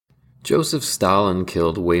Joseph Stalin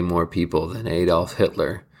killed way more people than Adolf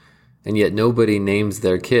Hitler, and yet nobody names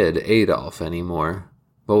their kid Adolf anymore.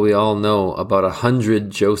 But we all know about 100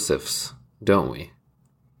 Josephs, don't we?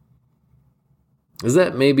 Is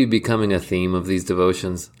that maybe becoming a theme of these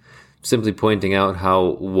devotions? Simply pointing out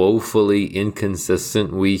how woefully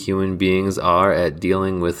inconsistent we human beings are at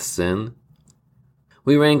dealing with sin?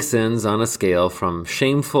 We rank sins on a scale from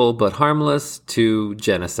shameful but harmless to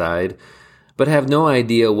genocide, but have no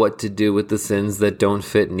idea what to do with the sins that don't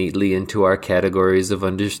fit neatly into our categories of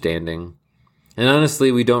understanding. And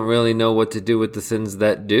honestly, we don't really know what to do with the sins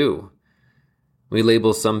that do. We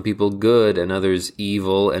label some people good and others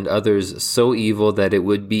evil, and others so evil that it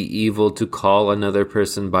would be evil to call another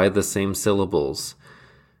person by the same syllables.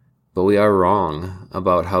 But we are wrong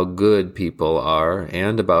about how good people are,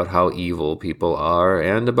 and about how evil people are,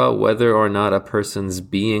 and about whether or not a person's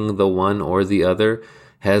being the one or the other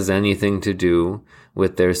has anything to do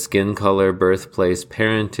with their skin color, birthplace,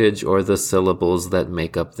 parentage, or the syllables that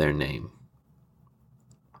make up their name.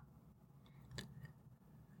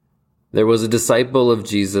 There was a disciple of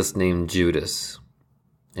Jesus named Judas,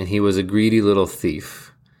 and he was a greedy little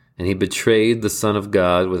thief, and he betrayed the Son of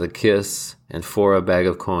God with a kiss and for a bag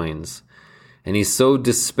of coins. And he so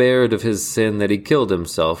despaired of his sin that he killed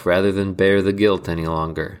himself rather than bear the guilt any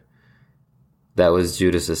longer. That was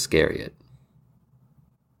Judas Iscariot.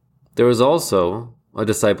 There was also a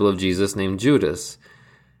disciple of Jesus named Judas,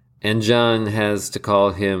 and John has to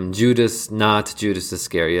call him Judas, not Judas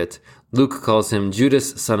Iscariot. Luke calls him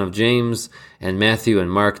Judas, son of James, and Matthew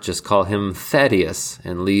and Mark just call him Thaddaeus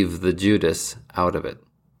and leave the Judas out of it.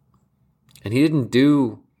 And he didn't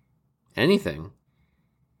do anything.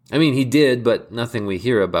 I mean, he did, but nothing we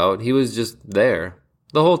hear about. He was just there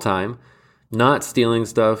the whole time, not stealing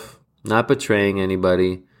stuff, not betraying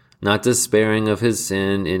anybody, not despairing of his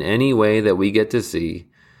sin in any way that we get to see.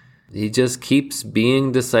 He just keeps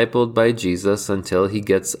being discipled by Jesus until he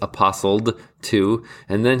gets apostled too,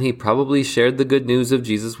 and then he probably shared the good news of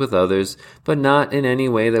Jesus with others, but not in any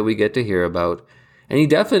way that we get to hear about. And he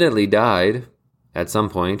definitely died at some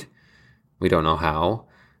point. We don't know how,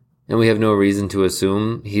 and we have no reason to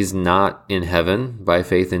assume he's not in heaven by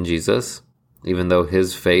faith in Jesus, even though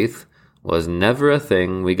his faith was never a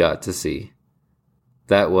thing we got to see.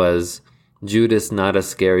 That was Judas, not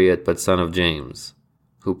Iscariot, but son of James,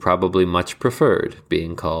 who probably much preferred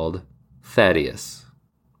being called Thaddaeus.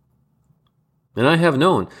 And I have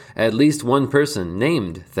known at least one person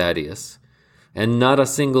named Thaddaeus, and not a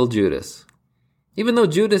single Judas. Even though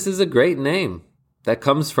Judas is a great name that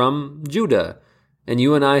comes from Judah, and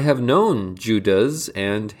you and I have known Judas,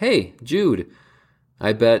 and hey, Jude.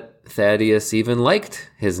 I bet Thaddaeus even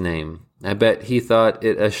liked his name. I bet he thought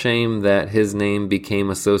it a shame that his name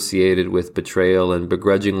became associated with betrayal and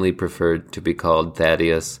begrudgingly preferred to be called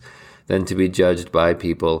Thaddaeus than to be judged by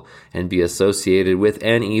people and be associated with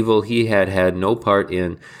an evil he had had no part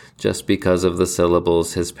in just because of the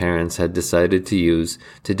syllables his parents had decided to use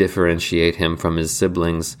to differentiate him from his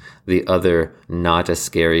siblings, the other not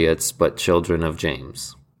Iscariots but children of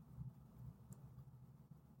James.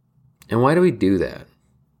 And why do we do that?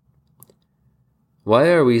 Why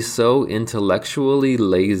are we so intellectually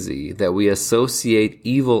lazy that we associate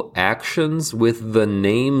evil actions with the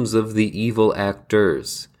names of the evil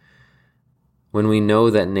actors, when we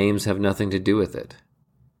know that names have nothing to do with it?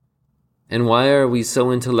 And why are we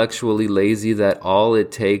so intellectually lazy that all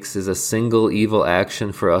it takes is a single evil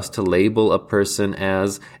action for us to label a person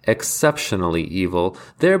as exceptionally evil,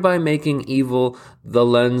 thereby making evil the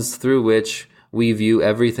lens through which we view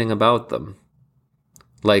everything about them?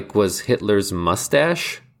 Like, was Hitler's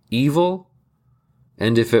mustache evil?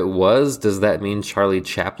 And if it was, does that mean Charlie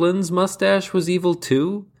Chaplin's mustache was evil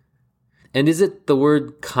too? And is it the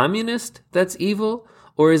word communist that's evil?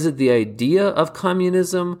 Or is it the idea of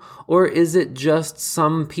communism? Or is it just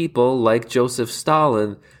some people like Joseph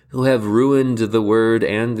Stalin who have ruined the word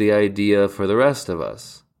and the idea for the rest of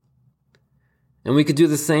us? And we could do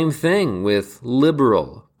the same thing with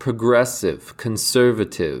liberal, progressive,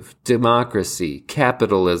 conservative, democracy,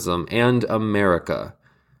 capitalism, and America.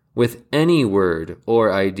 With any word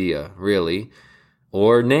or idea, really,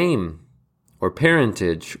 or name, or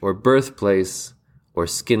parentage, or birthplace, or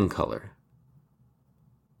skin color.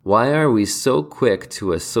 Why are we so quick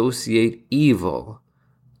to associate evil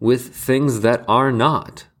with things that are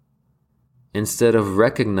not, instead of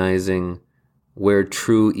recognizing where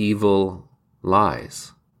true evil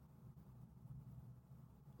lies?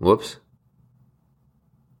 Whoops.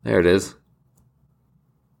 There it is.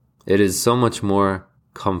 It is so much more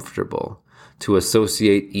comfortable to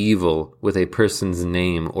associate evil with a person's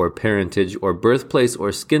name or parentage or birthplace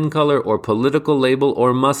or skin color or political label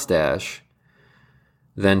or mustache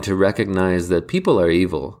than to recognize that people are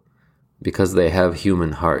evil because they have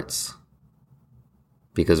human hearts.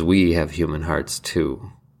 Because we have human hearts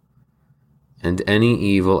too. And any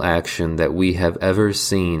evil action that we have ever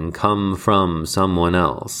seen come from someone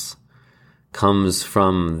else comes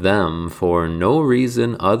from them for no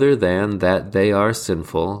reason other than that they are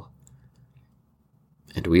sinful.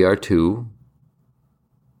 And we are too.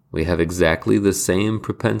 We have exactly the same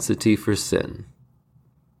propensity for sin.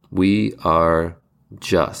 We are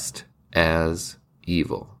just as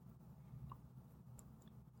evil.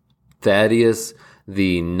 Thaddaeus,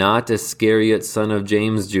 the not Iscariot son of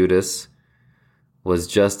James Judas, was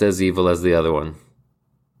just as evil as the other one.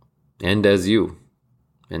 And as you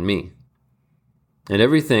and me. And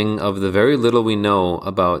everything of the very little we know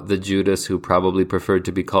about the Judas who probably preferred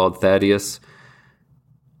to be called Thaddaeus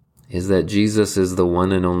is that Jesus is the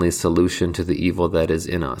one and only solution to the evil that is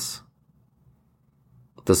in us.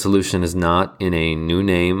 The solution is not in a new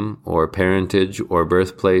name or parentage or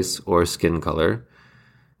birthplace or skin color.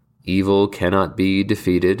 Evil cannot be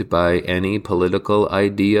defeated by any political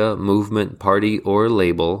idea, movement, party, or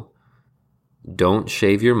label. Don't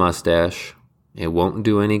shave your mustache. It won't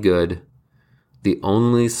do any good. The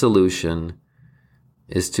only solution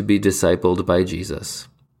is to be discipled by Jesus,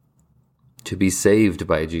 to be saved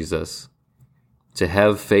by Jesus, to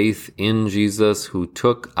have faith in Jesus who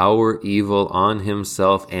took our evil on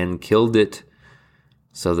himself and killed it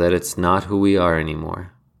so that it's not who we are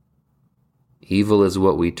anymore. Evil is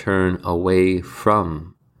what we turn away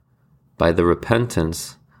from by the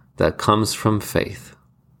repentance that comes from faith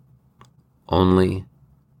only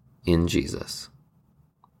in Jesus.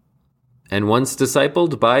 And once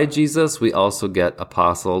discipled by Jesus, we also get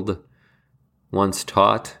apostled. Once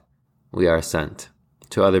taught, we are sent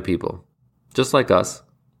to other people, just like us,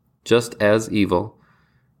 just as evil,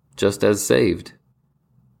 just as saved,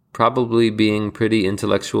 probably being pretty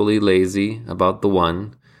intellectually lazy about the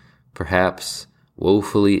one, perhaps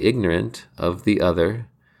woefully ignorant of the other,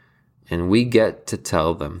 and we get to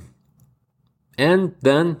tell them. And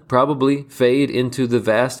then probably fade into the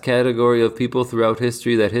vast category of people throughout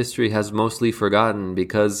history that history has mostly forgotten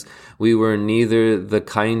because we were neither the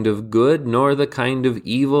kind of good nor the kind of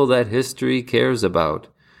evil that history cares about.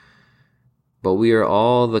 But we are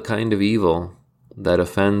all the kind of evil that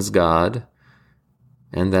offends God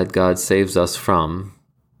and that God saves us from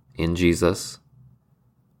in Jesus.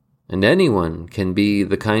 And anyone can be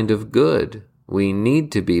the kind of good we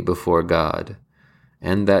need to be before God,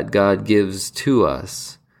 and that God gives to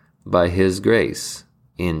us by his grace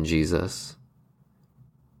in Jesus.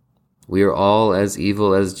 We are all as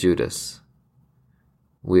evil as Judas.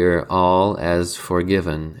 We are all as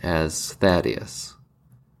forgiven as Thaddaeus.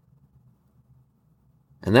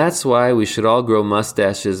 And that's why we should all grow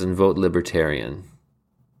mustaches and vote libertarian.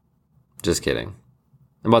 Just kidding.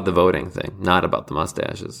 About the voting thing, not about the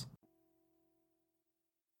mustaches.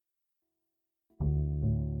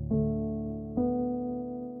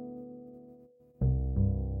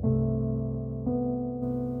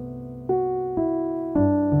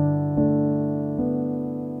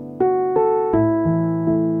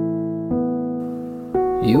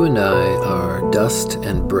 You and I are dust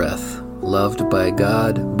and breath, loved by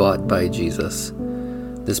God, bought by Jesus.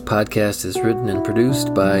 This podcast is written and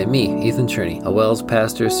produced by me, Ethan Cherney, a Wells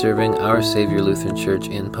pastor serving Our Savior Lutheran Church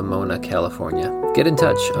in Pomona, California. Get in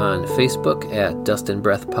touch on Facebook at Dust and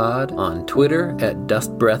Breath Pod, on Twitter at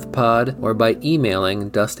Dust Breath Pod, or by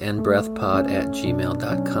emailing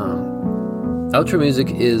dustandbreathpod@gmail.com. Outro music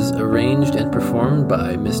is arranged and performed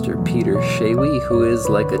by Mr. Peter Shawy, who is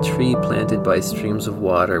like a tree planted by streams of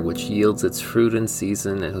water, which yields its fruit in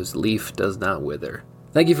season and whose leaf does not wither.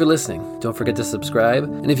 Thank you for listening. Don't forget to subscribe.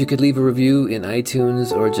 And if you could leave a review in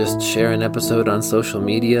iTunes or just share an episode on social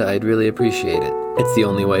media, I'd really appreciate it. It's the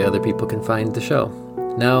only way other people can find the show.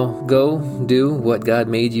 Now, go do what God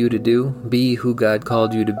made you to do. Be who God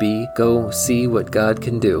called you to be. Go see what God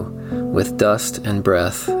can do with dust and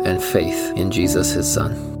breath and faith in Jesus, his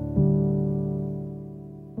Son.